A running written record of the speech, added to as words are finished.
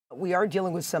We are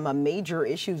dealing with some major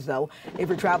issues, though. If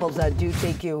your travels do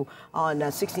take you on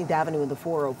 16th Avenue in the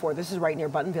 404, this is right near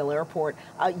Buttonville Airport,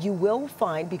 you will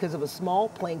find, because of a small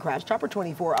plane crash, Chopper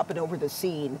 24 up and over the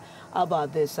scene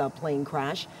of this plane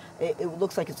crash. It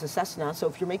looks like it's a Cessna, so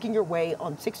if you're making your way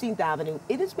on 16th Avenue,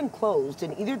 it has been closed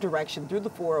in either direction through the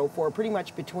 404, pretty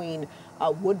much between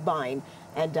Woodbine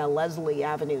and Leslie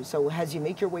Avenue. So as you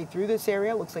make your way through this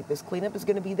area, looks like this cleanup is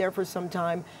going to be there for some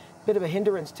time. Bit of a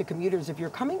hindrance to commuters. If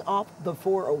you're coming off the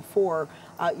 404,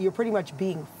 you're pretty much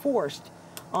being forced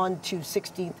onto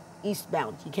 16th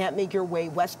eastbound. You can't make your way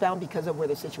westbound because of where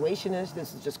the situation is.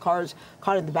 This is just cars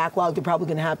caught in the backlog. They're probably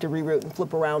going to have to reroute and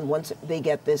flip around once they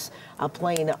get this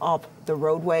plane off the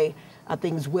roadway.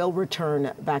 Things will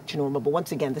return back to normal. But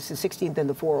once again, this is 16th and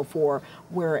the 404,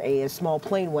 where a small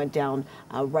plane went down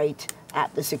right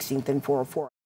at the 16th and 404.